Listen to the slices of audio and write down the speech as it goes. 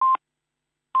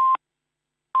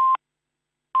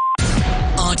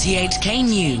RTHK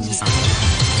News.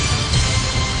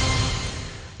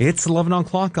 It's 11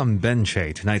 o'clock on Ben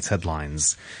Che. Tonight's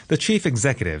headlines. The chief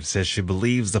executive says she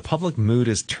believes the public mood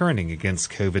is turning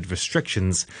against COVID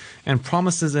restrictions and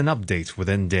promises an update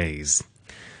within days.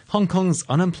 Hong Kong's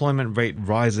unemployment rate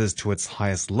rises to its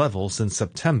highest level since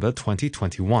September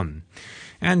 2021.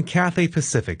 And Cathay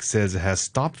Pacific says it has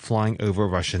stopped flying over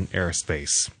Russian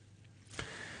airspace.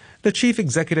 The chief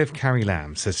executive, Carrie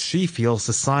Lam, says she feels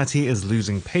society is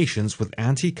losing patience with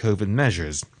anti-COVID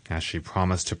measures, as she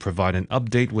promised to provide an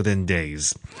update within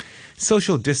days.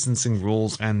 Social distancing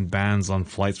rules and bans on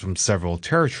flights from several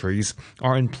territories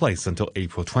are in place until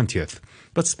April 20th.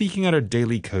 But speaking at her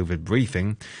daily COVID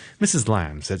briefing, Mrs.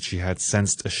 Lam said she had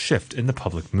sensed a shift in the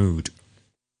public mood.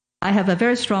 I have a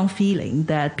very strong feeling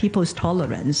that people's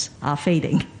tolerance are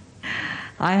fading.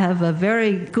 I have a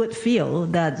very good feel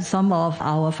that some of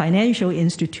our financial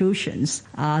institutions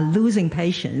are losing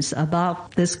patience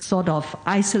about this sort of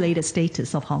isolated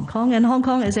status of Hong Kong. And Hong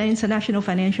Kong is an international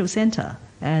financial center.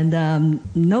 And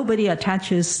nobody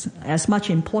attaches as much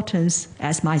importance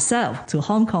as myself to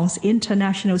Hong Kong's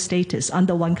international status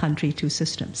under one country, two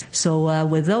systems. So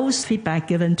with those feedback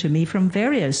given to me from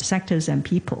various sectors and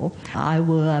people, I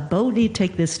will boldly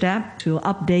take this step to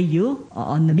update you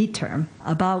on the midterm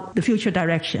about the future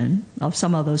direction of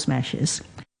some of those measures.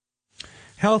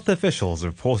 Health officials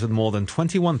reported more than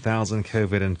 21,000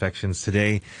 COVID infections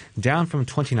today, down from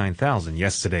 29,000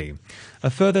 yesterday. A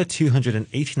further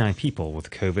 289 people with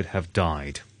COVID have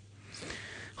died.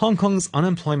 Hong Kong's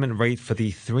unemployment rate for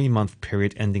the 3-month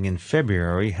period ending in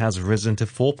February has risen to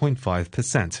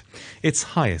 4.5%, its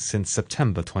highest since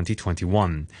September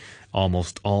 2021.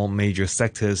 Almost all major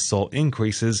sectors saw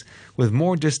increases, with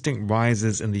more distinct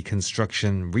rises in the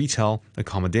construction, retail,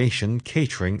 accommodation,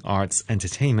 catering, arts,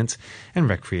 entertainment, and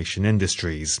recreation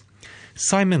industries.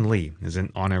 Simon Lee is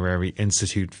an honorary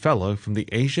institute fellow from the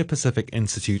Asia Pacific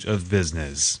Institute of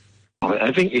Business.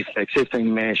 I think if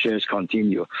existing measures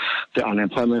continue, the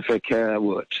unemployment figure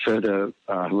would further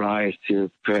rise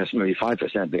to perhaps maybe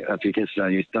 5% because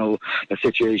the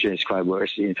situation is quite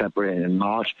worse in February and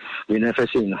March. We never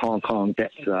see in Hong Kong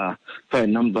that quite a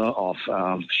number of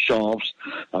shops,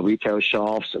 retail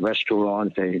shops,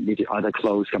 restaurants, they need to either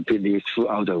close completely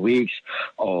throughout the weeks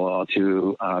or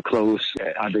to close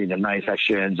either in the night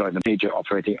sections or in the major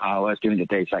operating hours during the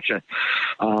day section.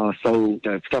 So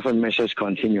the government measures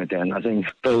continue then. I think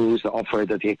those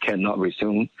operators cannot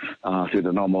resume to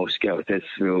the normal scale. This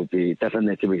will be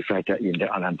definitely reflected in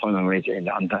the unemployment rate and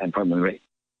the underemployment rate.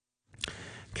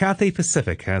 Cathay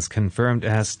Pacific has confirmed it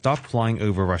has stopped flying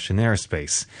over Russian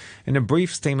airspace. In a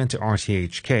brief statement to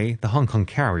RTHK, the Hong Kong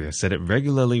carrier said it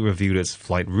regularly reviewed its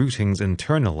flight routings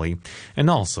internally and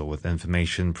also with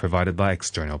information provided by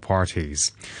external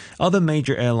parties. Other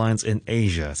major airlines in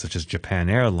Asia, such as Japan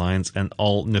Airlines and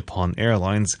All Nippon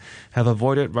Airlines, have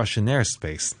avoided Russian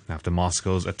airspace after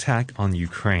Moscow's attack on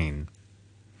Ukraine.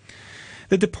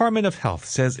 The Department of Health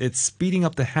says it's speeding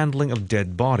up the handling of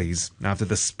dead bodies after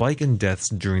the spike in deaths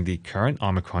during the current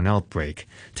Omicron outbreak.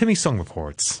 Timmy Song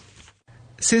reports.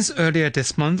 Since earlier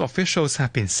this month, officials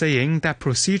have been saying that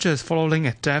procedures following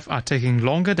a death are taking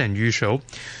longer than usual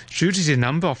due to the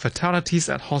number of fatalities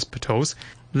at hospitals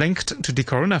linked to the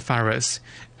coronavirus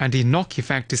and the knock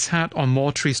effect this had on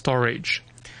mortuary storage.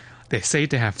 They say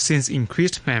they have since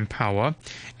increased manpower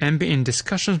and been in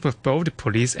discussions with both the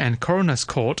police and coroner's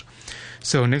court,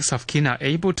 so next of kin are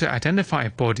able to identify a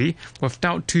body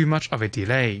without too much of a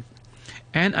delay.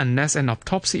 And unless an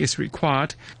autopsy is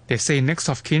required, they say next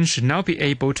of kin should now be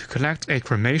able to collect a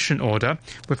cremation order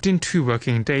within 2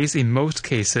 working days in most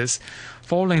cases,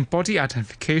 following body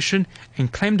identification,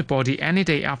 and claim the body any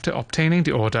day after obtaining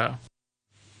the order.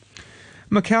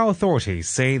 Macau authorities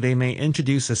say they may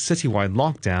introduce a citywide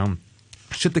lockdown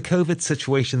should the COVID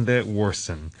situation there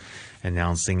worsen.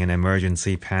 Announcing an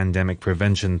emergency pandemic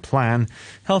prevention plan,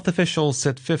 health officials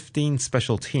said 15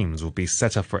 special teams will be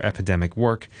set up for epidemic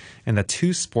work and that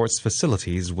 2 sports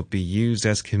facilities would be used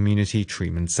as community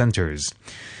treatment centers.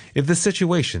 If the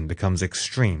situation becomes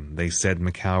extreme, they said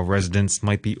Macau residents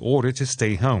might be ordered to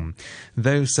stay home,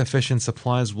 though sufficient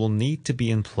supplies will need to be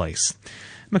in place.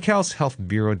 Macau's Health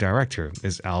Bureau Director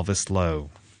is Alvis Lowe.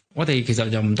 It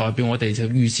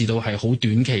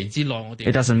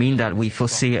doesn't mean that we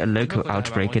foresee a local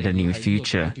outbreak in the near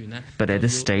future, but at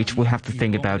this stage we have to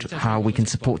think about how we can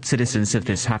support citizens if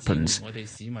this happens.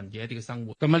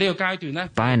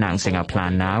 By announcing our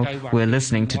plan now, we're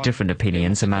listening to different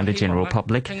opinions among the general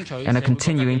public and are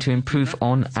continuing to improve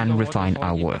on and refine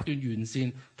our work.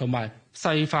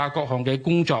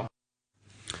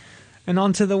 And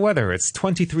on to the weather. It's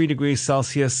 23 degrees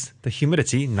Celsius, the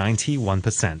humidity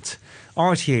 91%.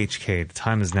 RTHK, the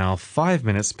time is now 5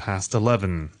 minutes past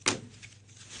 11.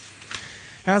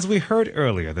 As we heard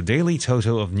earlier, the daily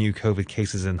total of new COVID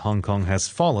cases in Hong Kong has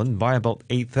fallen by about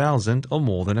 8,000 or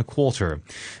more than a quarter.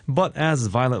 But as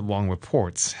Violet Wong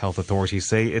reports, health authorities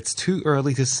say it's too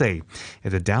early to say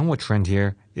if the downward trend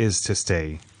here is to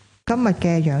stay. Health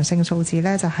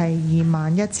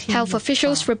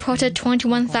officials reported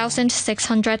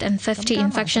 21,650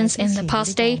 infections in the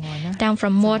past day, down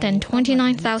from more than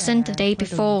 29,000 the day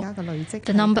before.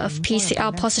 The number of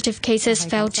PCR positive cases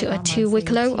fell to a two-week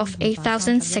low of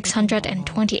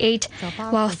 8,628,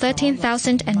 while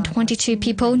 13,022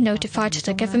 people notified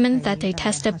the government that they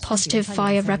tested positive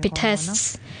via rapid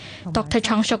tests. Dr.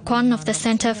 Chang Shuk-kwan of the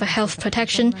Center for Health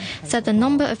Protection said the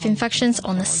number of infections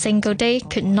on a single day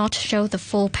could not show the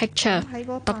full picture.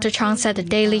 Dr. Chang said the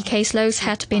daily caseloads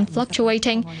had been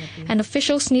fluctuating and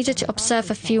officials needed to observe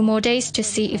a few more days to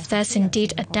see if there's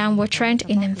indeed a downward trend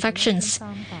in infections.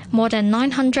 More than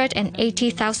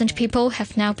 980,000 people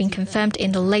have now been confirmed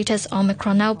in the latest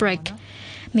Omicron outbreak.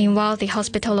 Meanwhile, the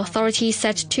hospital authority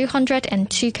said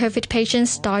 202 COVID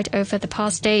patients died over the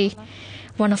past day.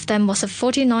 One of them was a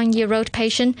 49-year-old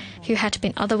patient who had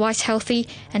been otherwise healthy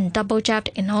and double-jabbed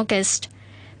in August.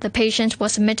 The patient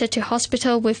was admitted to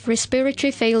hospital with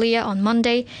respiratory failure on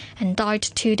Monday and died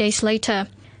 2 days later.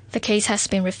 The case has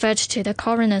been referred to the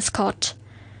coroner's court.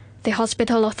 The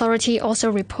hospital authority also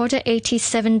reported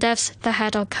 87 deaths that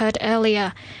had occurred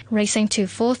earlier, raising to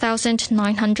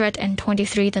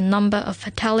 4,923 the number of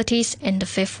fatalities in the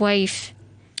fifth wave.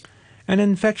 An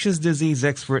infectious disease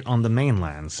expert on the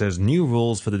mainland says new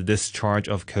rules for the discharge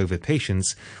of COVID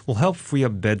patients will help free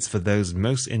up beds for those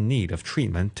most in need of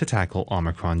treatment to tackle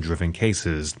Omicron-driven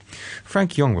cases.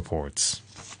 Frank Young reports.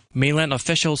 Mainland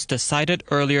officials decided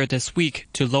earlier this week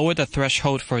to lower the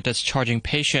threshold for discharging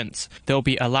patients. They'll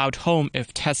be allowed home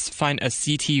if tests find a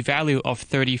CT value of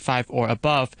 35 or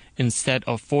above instead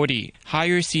of 40.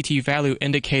 Higher CT value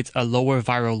indicates a lower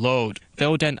viral load.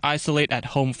 They'll then isolate at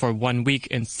home for 1 week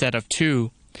instead of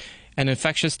 2. An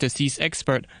infectious disease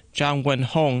expert, Zhang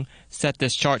Wenhong, said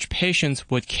discharged patients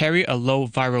would carry a low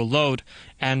viral load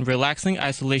and relaxing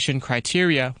isolation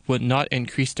criteria would not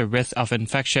increase the risk of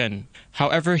infection.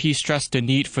 However, he stressed the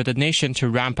need for the nation to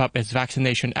ramp up its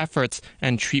vaccination efforts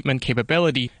and treatment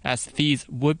capability, as these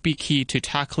would be key to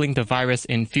tackling the virus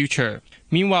in future.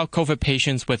 Meanwhile, COVID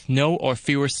patients with no or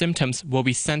fewer symptoms will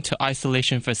be sent to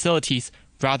isolation facilities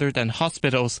rather than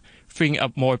hospitals, freeing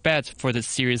up more beds for the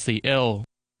seriously ill.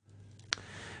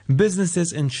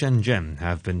 Businesses in Shenzhen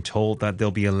have been told that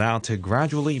they'll be allowed to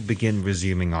gradually begin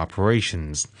resuming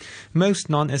operations. Most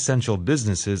non-essential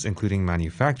businesses, including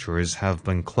manufacturers, have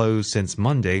been closed since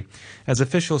Monday as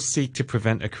officials seek to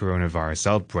prevent a coronavirus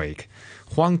outbreak.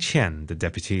 Huang Qian, the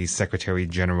Deputy Secretary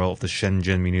General of the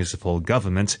Shenzhen Municipal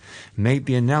Government, made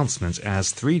the announcement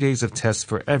as 3 days of tests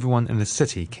for everyone in the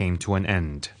city came to an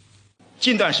end.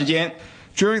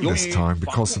 During this time,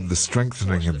 because of the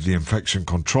strengthening of the infection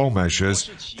control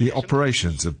measures, the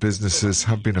operations of businesses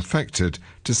have been affected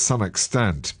to some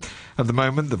extent. At the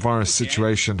moment, the virus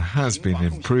situation has been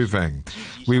improving.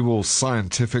 We will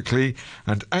scientifically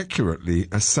and accurately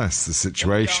assess the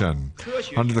situation.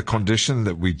 Under the condition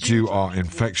that we do our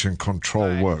infection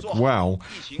control work well,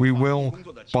 we will,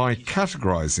 by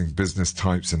categorizing business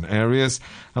types and areas,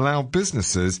 allow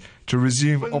businesses to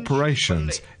resume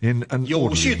operations in an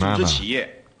orderly manner.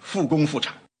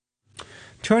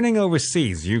 Turning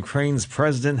overseas, Ukraine's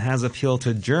president has appealed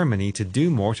to Germany to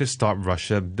do more to stop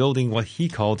Russia building what he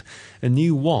called a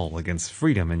new wall against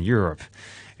freedom in Europe.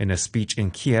 In a speech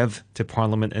in Kiev to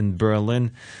Parliament in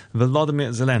Berlin, Volodymyr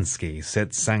Zelensky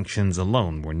said sanctions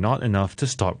alone were not enough to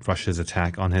stop Russia's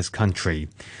attack on his country.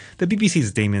 The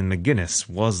BBC's Damien McGuinness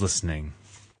was listening.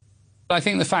 I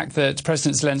think the fact that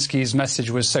President Zelensky's message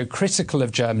was so critical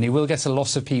of Germany will get a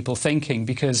lot of people thinking,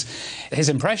 because his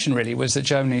impression really was that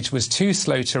Germany was too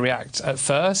slow to react at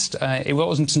first. It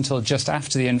wasn't until just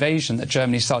after the invasion that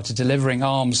Germany started delivering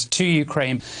arms to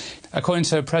Ukraine. According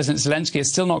to President Zelensky, it's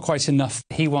still not quite enough.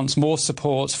 He wants more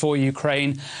support for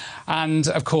Ukraine. And,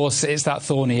 of course, it's that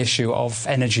thorny issue of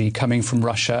energy coming from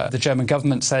Russia. The German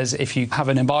government says if you have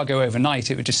an embargo overnight,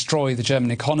 it would destroy the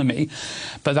German economy.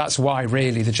 But that's why,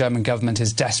 really, the German government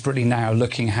is desperately now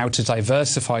looking how to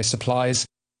diversify supplies.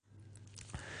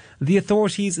 The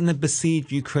authorities in the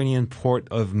besieged Ukrainian port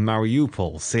of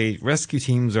Mariupol say rescue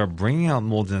teams are bringing out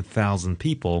more than 1,000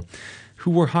 people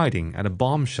who were hiding at a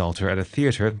bomb shelter at a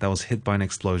theatre that was hit by an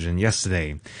explosion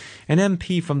yesterday. An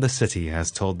MP from the city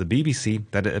has told the BBC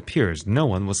that it appears no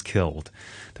one was killed.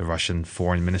 The Russian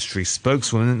Foreign Ministry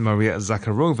spokeswoman Maria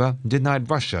Zakharova denied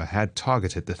Russia had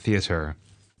targeted the theatre.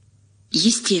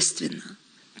 Естественно,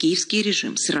 киевский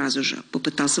режим сразу же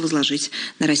попытался возложить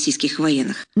на российских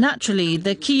военных. Naturally,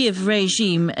 the Kiev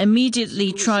regime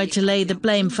immediately tried to lay the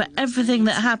blame for everything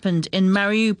that happened in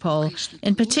Mariupol,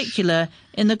 in particular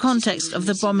in the context of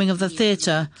the bombing of the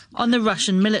theatre, on the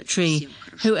Russian military,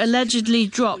 who allegedly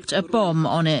dropped a bomb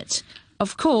on it.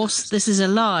 Of course, this is a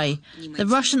lie. The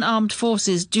Russian armed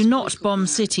forces do not bomb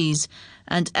cities,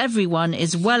 and everyone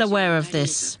is well aware of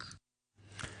this.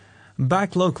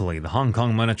 Back locally, the Hong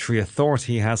Kong Monetary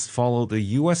Authority has followed the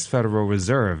U.S. Federal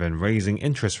Reserve in raising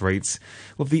interest rates,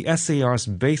 with the SAR's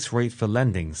base rate for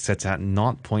lending set at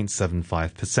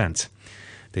 0.75%.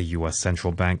 The U.S.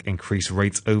 Central Bank increased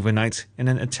rates overnight in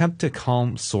an attempt to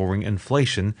calm soaring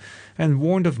inflation and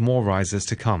warned of more rises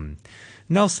to come.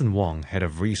 Nelson Wong, head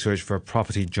of research for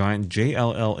property giant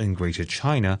JLL in Greater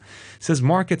China, says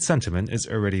market sentiment is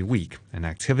already weak and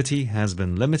activity has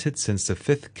been limited since the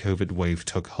fifth COVID wave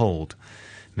took hold.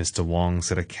 Mr. Wong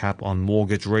said a cap on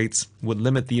mortgage rates would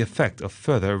limit the effect of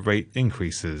further rate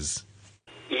increases.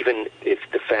 Even if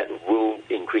the Fed will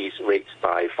increase rates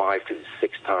by 5 to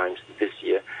 6 times this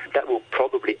year, that will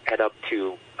probably add up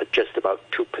to just about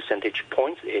 2 percentage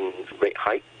points in rate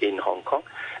hike in Hong Kong.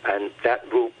 And that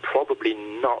will probably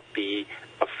not be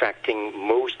affecting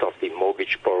most of the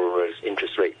mortgage borrowers'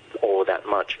 interest rate all that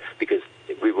much, because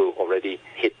we will already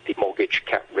hit the mortgage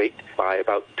cap rate by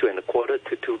about 2.25%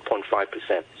 to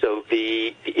 2.5%. So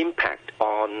the impact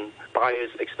on buyers'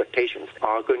 expectations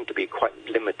are going to be quite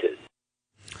limited.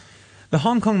 The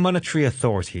Hong Kong Monetary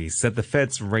Authority said the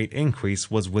Fed's rate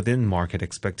increase was within market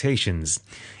expectations.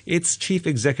 Its chief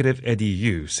executive, Eddie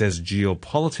Yu, says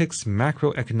geopolitics,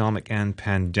 macroeconomic and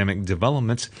pandemic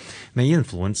development may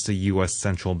influence the U.S.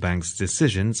 Central Bank's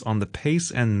decisions on the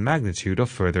pace and magnitude of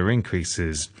further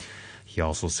increases. He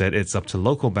also said it's up to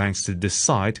local banks to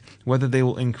decide whether they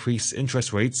will increase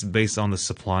interest rates based on the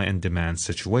supply and demand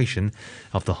situation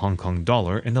of the Hong Kong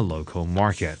dollar in the local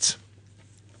market.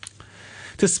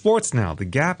 To sports now, the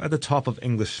gap at the top of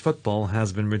English football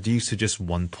has been reduced to just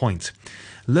 1 point.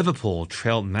 Liverpool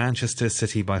trailed Manchester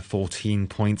City by 14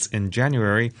 points in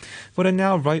January, but are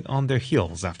now right on their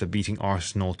heels after beating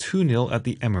Arsenal 2-0 at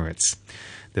the Emirates.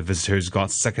 The visitors got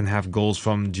second-half goals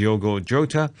from Diogo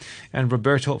Jota and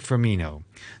Roberto Firmino.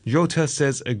 Jota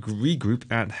says a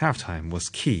regroup at halftime was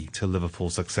key to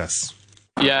Liverpool's success.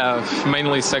 Yeah,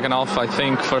 mainly second half. I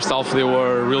think first half they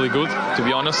were really good, to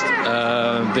be honest.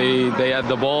 They had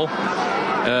the ball.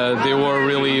 They were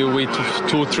really with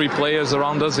 2-3 players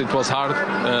around us. It was hard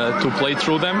to play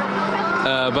through them.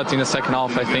 But in the second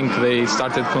half, I think they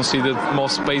started conceded more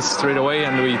space straight away,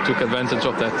 and we took advantage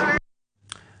of that.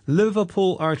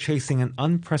 Liverpool are chasing an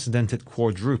unprecedented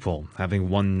quadruple, having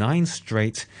won 9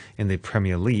 straight in the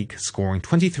Premier League, scoring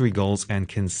 23 goals and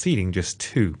conceding just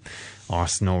 2.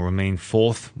 Arsenal remain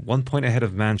fourth, 1 point ahead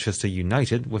of Manchester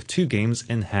United with 2 games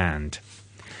in hand.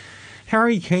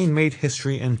 Harry Kane made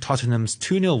history in Tottenham's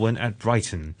 2-0 win at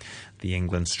Brighton. The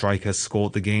England striker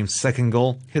scored the game's second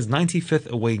goal, his 95th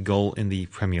away goal in the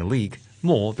Premier League,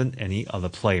 more than any other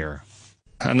player.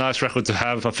 A nice record to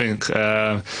have. I think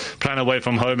playing away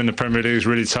from home in the Premier League is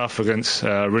really tough against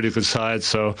really good sides.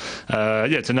 So,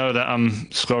 to know that I'm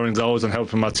scoring goals and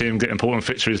helping my team get important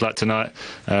victories like tonight,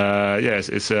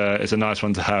 it's a nice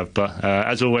one to have. But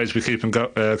as always, we keep them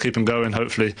going.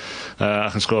 Hopefully, I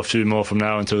can score a few more from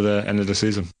now until the end of the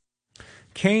season.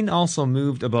 Kane also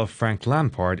moved above Frank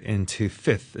Lampard into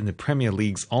 5th in the Premier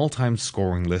League's all-time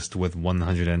scoring list with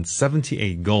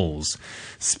 178 goals.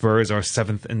 Spurs are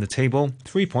 7th in the table,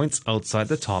 3 points outside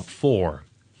the top 4.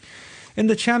 In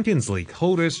the Champions League,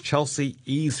 holders Chelsea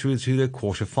eased through to the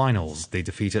quarter-finals. They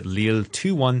defeated Lille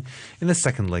 2-1 in the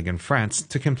second leg in France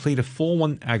to complete a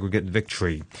 4-1 aggregate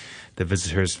victory. The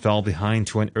visitors fell behind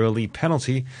to an early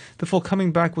penalty before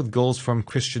coming back with goals from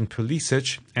Christian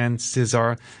Pulisic and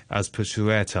Cesar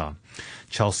Azpilicueta.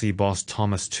 Chelsea boss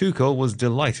Thomas Tuchel was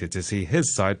delighted to see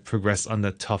his side progress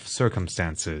under tough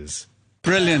circumstances.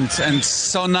 Brilliant, and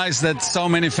so nice that so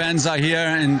many fans are here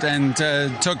and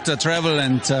took the travel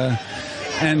and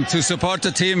to support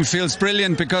the team feels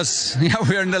brilliant because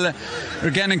we're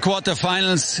again in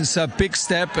quarterfinals. It's a big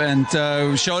step, and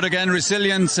we showed again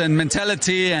resilience and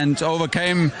mentality and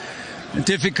overcame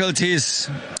difficulties.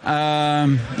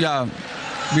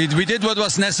 We did what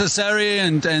was necessary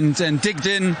and digged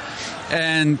in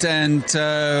and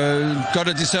got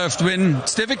a deserved win.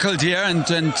 It's difficult here, and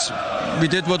we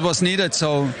did what was needed.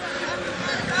 So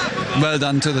well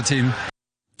done to the team.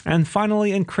 And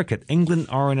finally, in cricket, England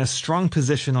are in a strong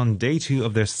position on day 2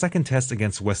 of their second test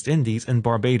against West Indies in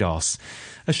Barbados.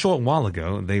 A short while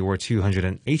ago, they were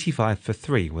 285 for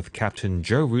 3 with captain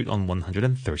Joe Root on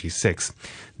 136.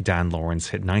 Dan Lawrence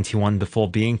hit 91 before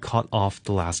being caught off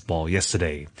the last ball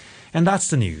yesterday. And that's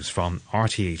the news from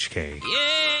RTHK.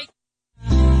 Yeah.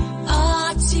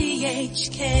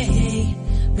 RTHK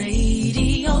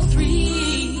Radio 3.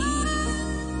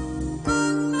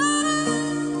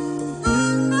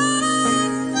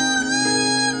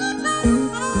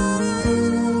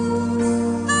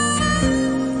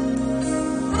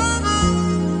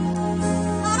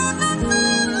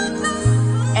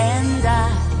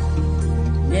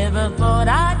 Never thought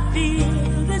I'd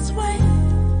feel this way.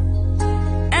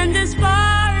 And as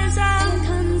far as I'm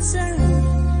concerned,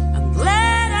 I'm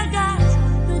glad I got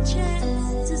the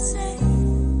chance to say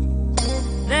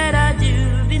that I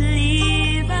do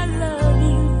believe I love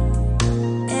you.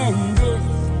 And if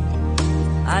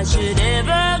I should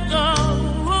ever go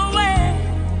away,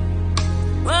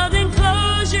 well then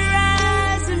close your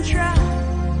eyes and try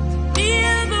to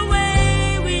feel the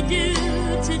way we do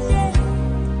today.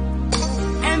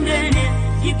 And then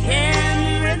if you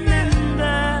can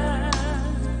remember,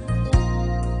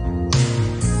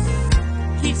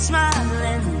 keep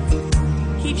smiling,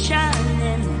 keep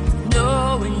shining,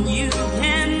 knowing you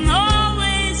can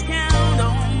always count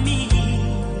on me.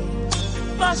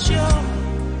 For sure,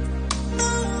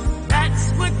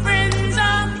 that's what friends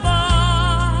are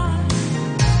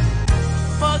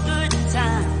for good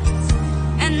times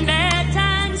and bad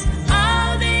times.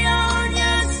 I'll be on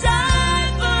your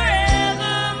side forevermore.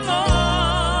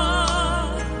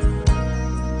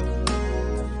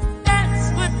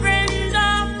 That's what friends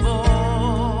are for.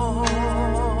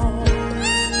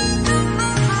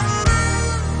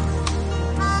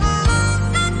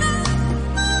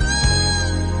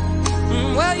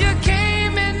 Well, you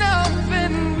came in up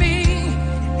in me,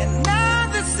 and now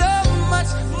there's so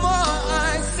much more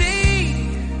I see.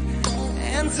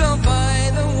 And so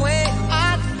by the way,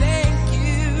 I thank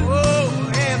you.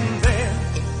 Oh, and then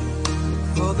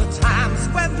for the times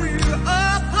when we're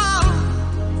apart,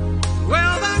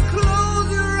 well then close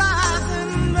your eyes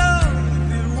and know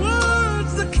the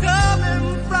words are coming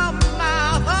from my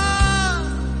heart.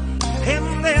 And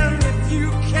then if you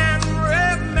can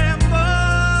remember,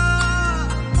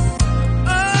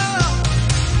 oh,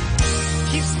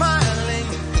 keep smiling,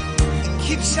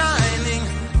 keep shining,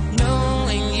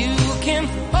 knowing you can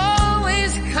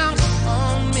always count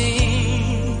on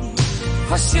me.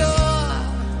 For sure,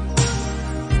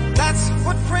 that's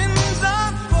what friends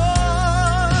are for.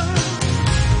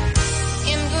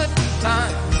 In good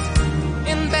times,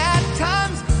 in bad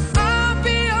times, I'll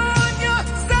be on your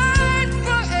side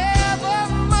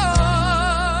forevermore.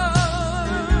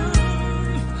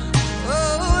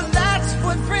 Oh, that's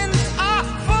what friends are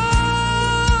for.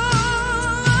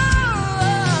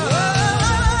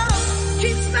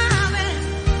 Keep smiling,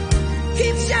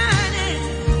 keep shining,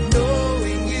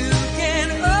 knowing you can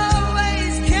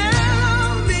always count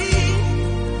on me.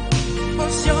 For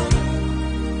sure,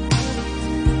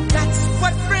 that's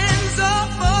what friends are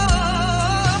for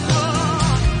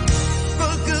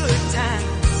good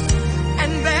times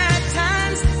and bad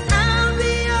times. I'll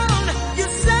be on your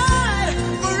side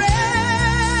forevermore.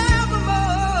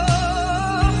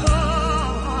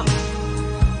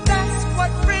 That's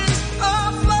what friends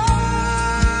are for.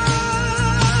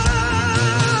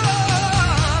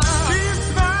 Keep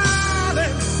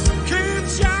smiling, keep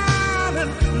shining,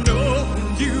 knowing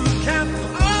you can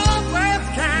always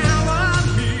count on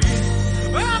me.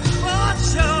 Oh, for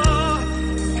sure,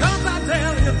 'cause I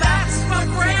tell you that's what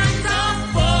friends are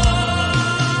for.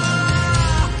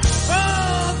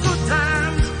 Oh, good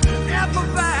times and for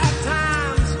bad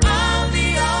times, I'll be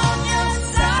on your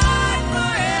side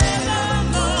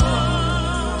forevermore.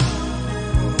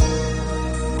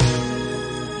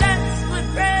 That's what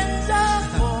friends are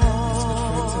for.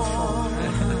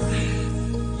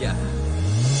 Yeah.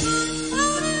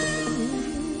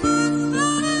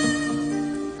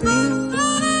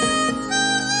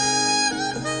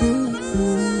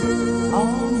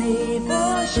 Only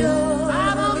for sure.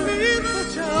 I don't need for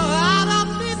sure. I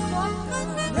don't need for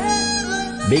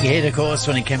sure. Big hit, of course,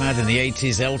 when it came out in the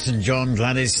 80s. Elton John,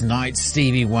 Gladys Knight,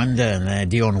 Stevie Wonder,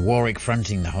 and Dionne Warwick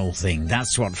fronting the whole thing.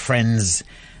 That's what friends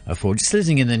are for. Just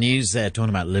listening in the news there, talking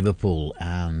about Liverpool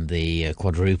and the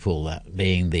quadruple, that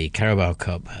being the Carabao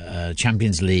Cup,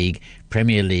 Champions League,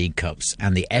 Premier League Cups,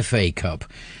 and the FA Cup.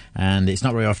 And it's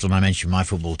not very often I mention my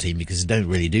football team because they don't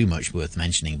really do much worth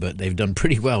mentioning, but they've done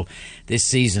pretty well this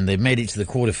season. They've made it to the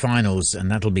quarterfinals,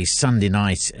 and that'll be Sunday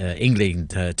night,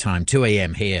 England time, 2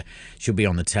 a.m. here. Should be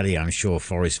on the telly, I'm sure,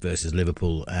 Forest versus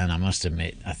Liverpool. And I must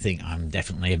admit, I think I'm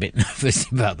definitely a bit nervous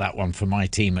about that one for my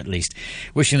team, at least.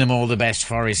 Wishing them all the best.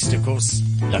 Forest, of course,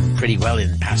 done pretty well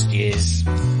in past years,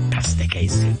 past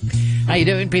decades too. How you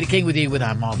doing? Peter King with you with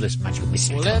our marvellous Magical Mystery.